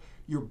yourself.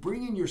 You're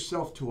bringing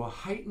yourself to a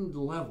heightened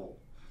level.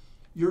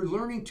 You're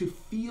learning to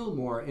feel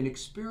more and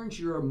experience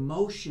your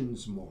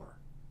emotions more.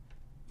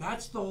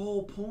 That's the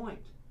whole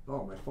point.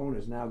 Oh, my phone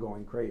is now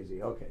going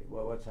crazy. Okay,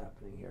 well, what's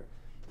happening here?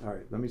 All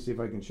right, let me see if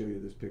I can show you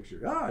this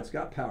picture. Ah, it's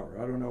got power.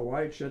 I don't know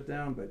why it shut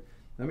down, but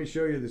let me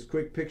show you this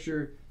quick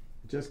picture.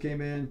 It just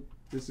came in.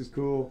 This is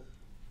cool.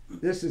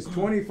 This is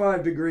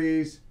 25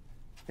 degrees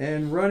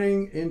and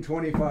running in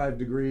 25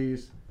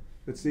 degrees.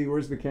 Let's see,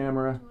 where's the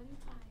camera?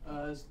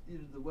 It's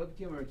either the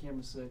webcam or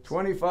camera 6.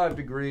 25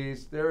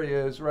 degrees. There he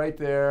is, right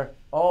there.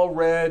 All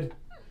red.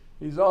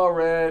 He's all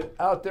red,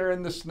 out there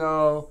in the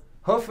snow,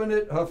 hoofing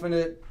it, hoofing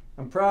it.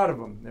 I'm proud of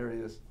him. There he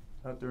is,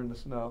 out there in the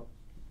snow.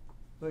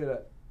 Look at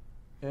that.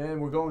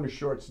 And we're going to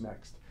shorts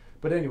next.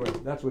 But anyway,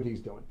 that's what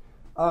he's doing.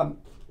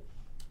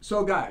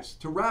 So guys,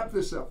 to wrap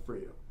this up for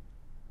you,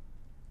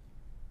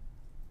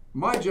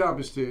 my job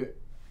is to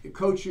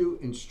coach you,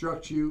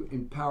 instruct you,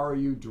 empower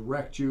you,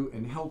 direct you,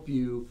 and help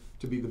you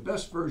to be the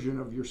best version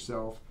of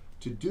yourself,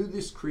 to do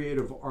this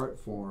creative art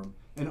form,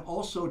 and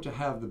also to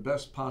have the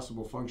best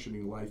possible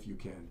functioning life you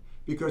can.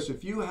 Because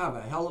if you have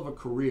a hell of a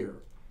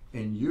career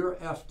and you're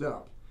effed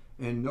up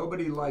and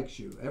nobody likes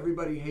you,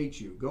 everybody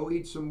hates you, go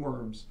eat some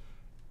worms,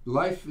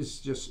 life is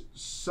just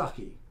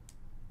sucky.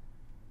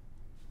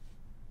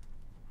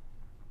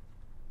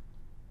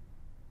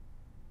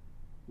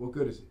 What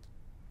good is it?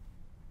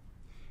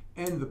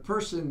 And the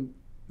person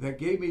that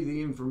gave me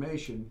the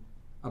information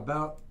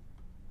about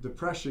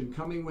depression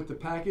coming with the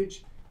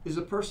package is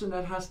a person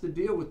that has to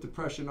deal with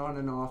depression on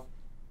and off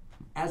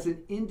as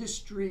an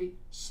industry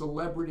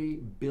celebrity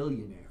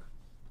billionaire.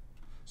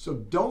 So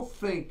don't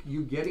think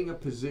you getting a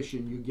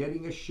position, you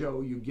getting a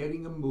show, you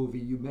getting a movie,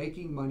 you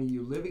making money,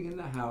 you living in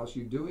the house,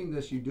 you doing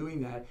this, you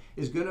doing that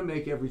is going to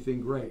make everything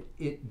great.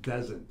 It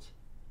doesn't.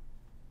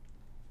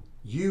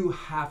 You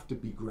have to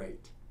be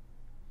great.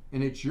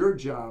 And it's your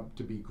job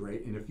to be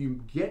great. And if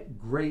you get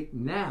great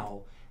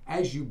now,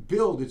 as you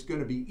build, it's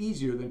going to be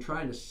easier than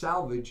trying to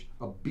salvage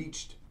a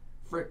beached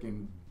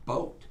frickin'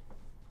 boat.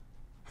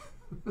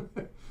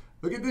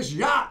 Look at this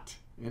yacht,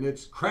 and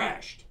it's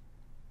crashed.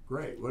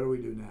 Great, what do we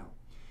do now?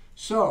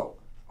 So,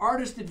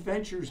 Artist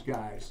Adventures,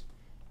 guys,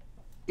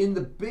 in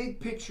the big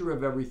picture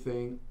of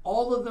everything,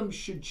 all of them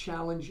should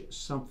challenge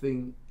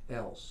something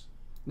else.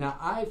 Now,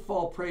 I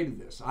fall prey to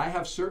this. I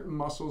have certain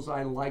muscles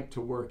I like to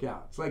work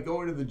out. It's like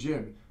going to the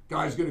gym.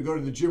 Guy's going to go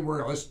to the gym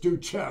where let's do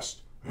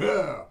chest.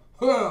 Yeah.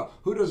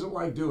 Who doesn't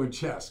like doing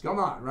chest? Come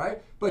on,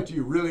 right? But do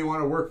you really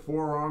want to work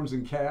forearms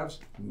and calves?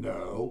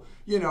 No.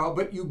 You know,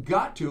 but you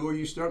got to, or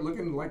you start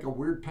looking like a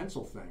weird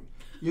pencil thing.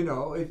 You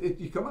know,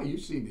 come on,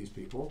 you've seen these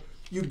people.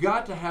 You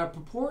got to have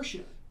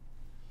proportion.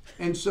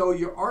 And so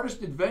your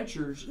Artist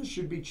Adventures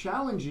should be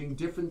challenging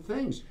different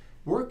things.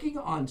 Working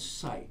on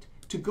site,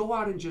 to go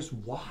out and just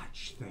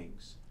watch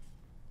things.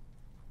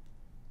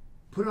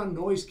 Put on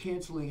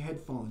noise-canceling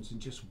headphones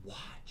and just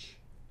watch.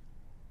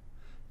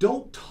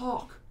 Don't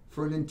talk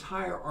for an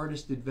entire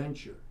artist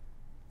adventure.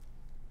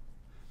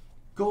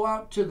 Go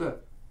out to the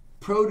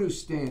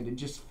produce stand and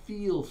just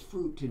feel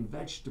fruit and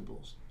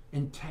vegetables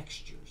and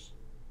textures.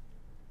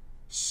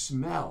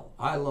 Smell.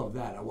 I love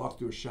that. I walk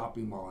through a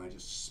shopping mall and I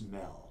just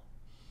smell.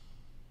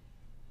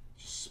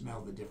 Just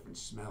smell the different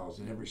smells.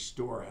 And every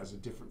store has a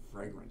different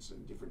fragrance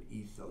and different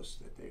ethos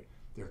that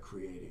they're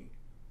creating.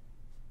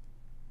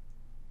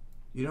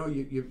 You know,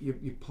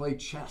 you play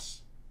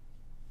chess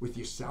with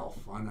yourself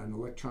on an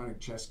electronic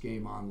chess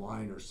game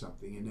online or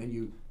something, and then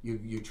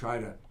you try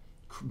to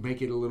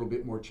make it a little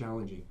bit more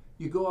challenging.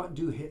 You go out and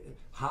do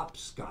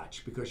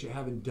hopscotch because you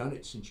haven't done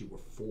it since you were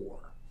 4.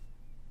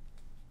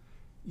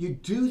 You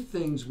do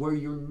things where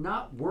you're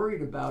not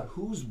worried about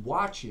who's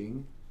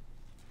watching.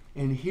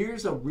 And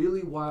here's a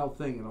really wild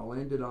thing, and I'll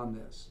end it on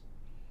this.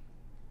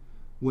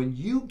 When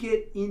you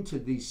get into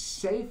these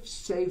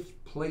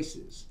safe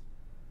places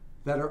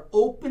that are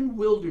open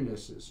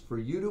wildernesses for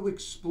you to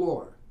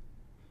explore,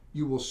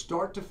 you will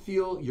start to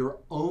feel your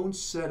own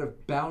set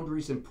of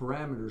boundaries and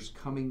parameters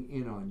coming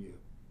in on you.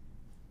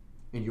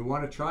 And you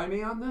want to try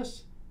me on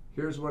this?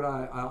 Here's what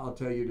I'll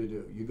tell you to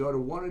do. You go to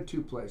 1 or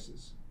 2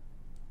 places.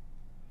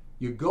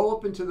 You go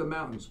up into the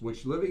mountains,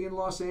 which living in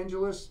Los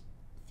Angeles,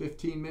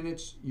 15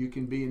 minutes, you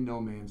can be in no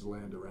man's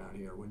land around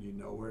here when you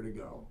know where to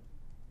go.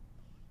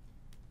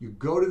 You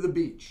go to the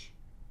beach.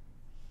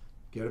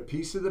 Get a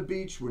piece of the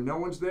beach where no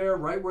one's there,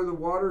 right where the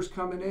water's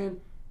coming in,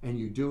 and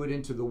you do it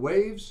into the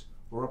waves,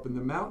 or up in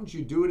the mountains,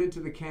 you do it into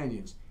the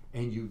canyons,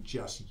 and you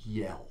just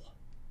yell.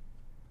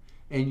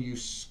 And you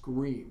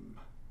scream.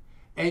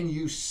 And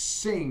you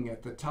sing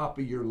at the top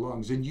of your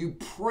lungs, and you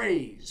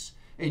praise,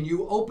 and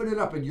you open it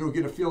up, and you're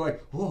going to feel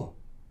like, oh.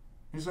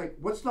 And it's like,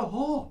 what's the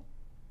oh?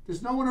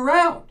 There's no one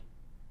around.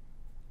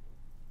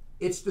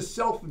 It's the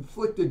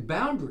self-inflicted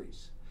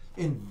boundaries.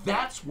 And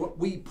that's what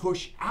we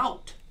push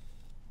out.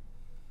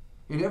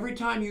 And every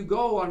time you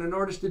go on an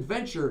artist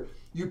adventure,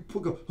 you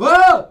go,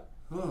 ah!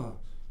 Oh.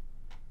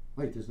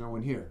 Wait, there's no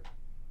one here.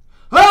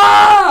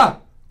 Ah!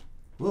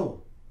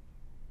 Whoa.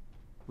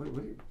 What are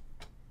you?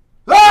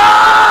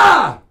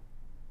 Ah!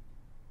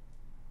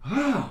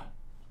 Ah!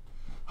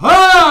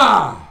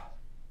 Ah!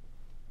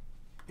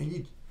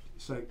 And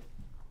it's like,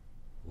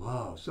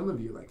 wow, some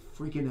of you are like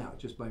freaking out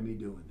just by me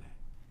doing that.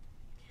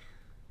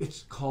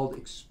 It's called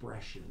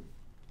expression.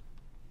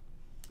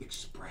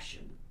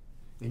 expression.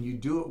 And you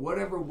do it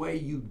whatever way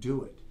you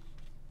do it.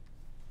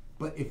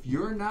 But if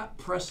you're not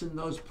pressing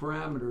those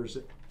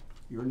parameters,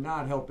 you're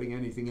not helping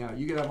anything out.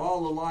 You can have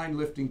all the line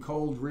lifting,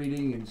 cold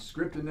reading, and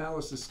script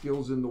analysis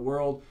skills in the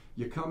world.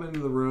 You come into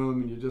the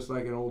room and you're just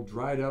like an old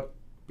dried up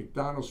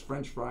McDonald's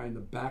French fry in the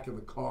back of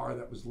the car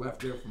that was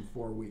left there from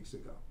 4 weeks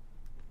ago.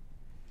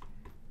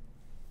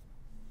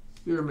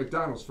 You're a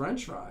McDonald's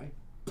French fry,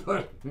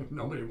 but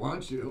nobody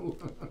wants you.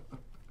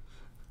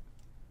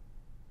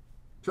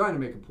 Trying to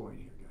make a point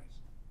here, guys.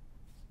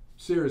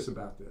 Serious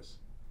about this.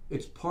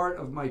 It's part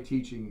of my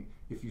teaching.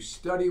 If you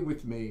study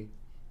with me,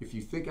 if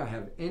you think I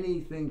have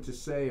anything to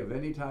say of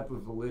any type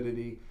of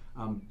validity,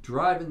 I'm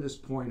driving this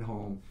point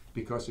home,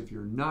 because if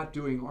you're not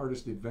doing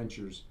Artist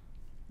Adventures,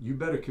 you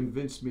better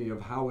convince me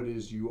of how it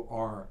is you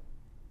are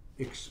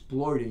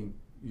exploiting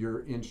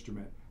your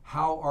instrument.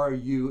 How are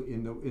you,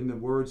 in the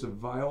words of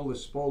Viola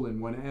Spolin,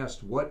 when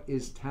asked what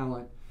is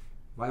talent,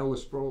 Viola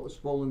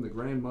Spolin, the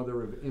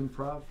grandmother of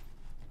improv,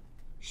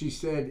 she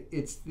said,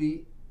 it's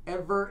the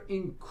ever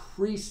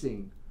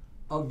increasing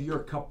of your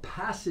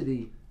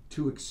capacity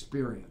to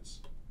experience.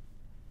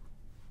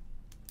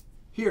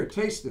 Here,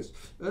 taste this.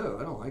 Oh,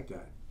 I don't like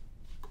that.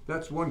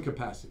 That's one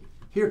capacity.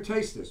 Here,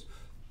 taste this.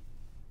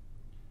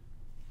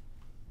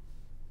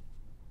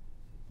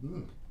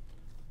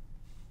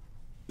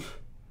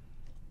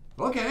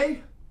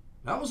 Okay,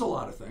 that was a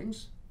lot of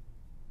things.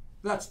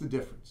 That's the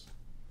difference.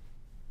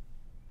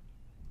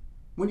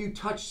 When you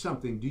touch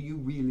something, do you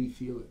really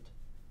feel it?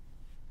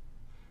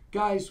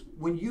 Guys,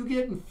 when you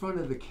get in front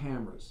of the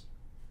cameras,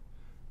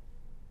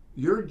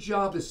 your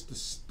job is to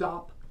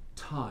stop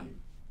time.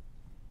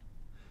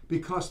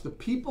 Because the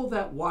people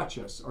that watch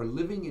us are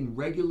living in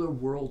regular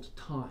world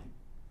time.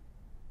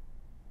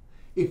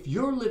 If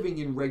you're living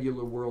in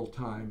regular world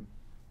time,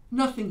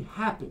 nothing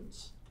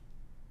happens.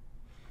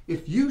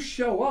 If you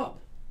show up,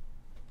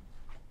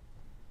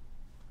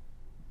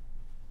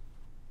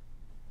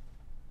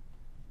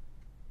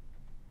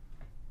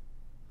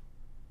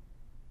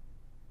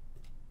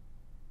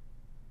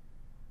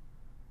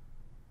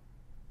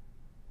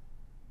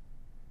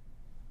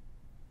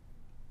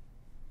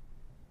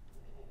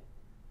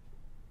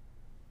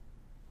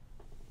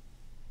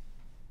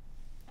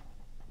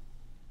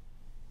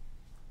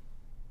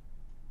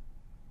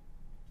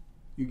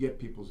 you get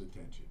people's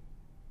attention.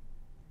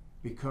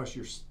 Because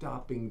you're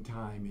stopping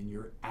time and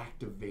you're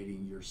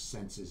activating your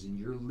senses and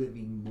you're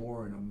living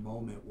more in a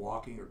moment,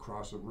 walking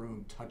across a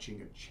room,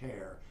 touching a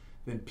chair,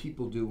 than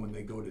people do when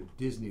they go to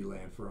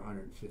Disneyland for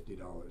 $150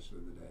 for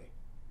the day,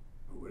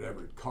 or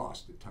whatever it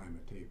costs at time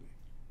of taping.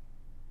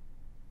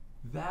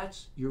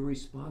 That's your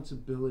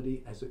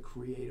responsibility as a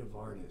creative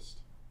artist.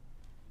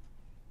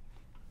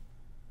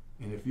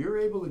 And if you're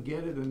able to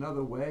get it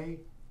another way,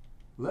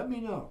 let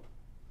me know.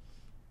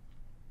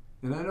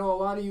 And I know a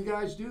lot of you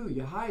guys do.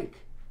 You hike.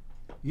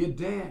 You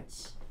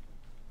dance.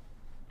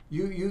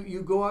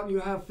 You go out and you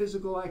have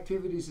physical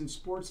activities and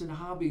sports and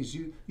hobbies.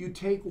 You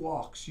take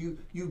walks. You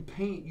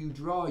paint. You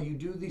draw. You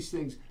do these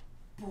things.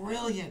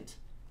 Brilliant.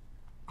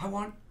 I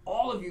want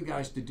all of you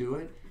guys to do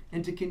it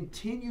and to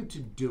continue to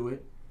do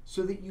it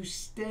so that you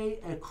stay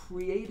a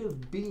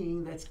creative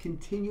being that's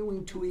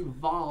continuing to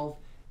evolve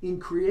in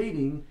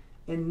creating,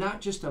 and not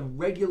just a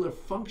regular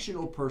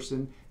functional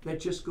person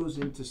that just goes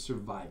into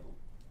survival.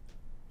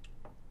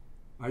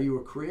 Are you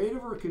a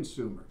creative or a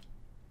consumer?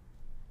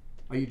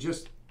 Are you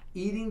just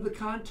eating the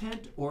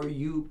content, or are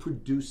you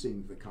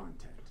producing the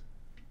content?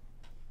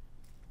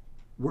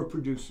 We're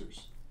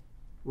producers.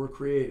 We're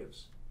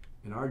creatives.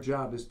 And our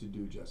job is to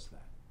do just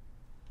that.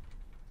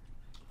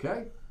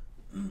 Okay?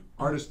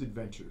 Artist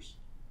Adventures.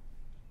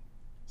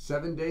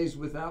 7 days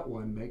without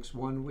one makes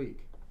 1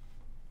 week.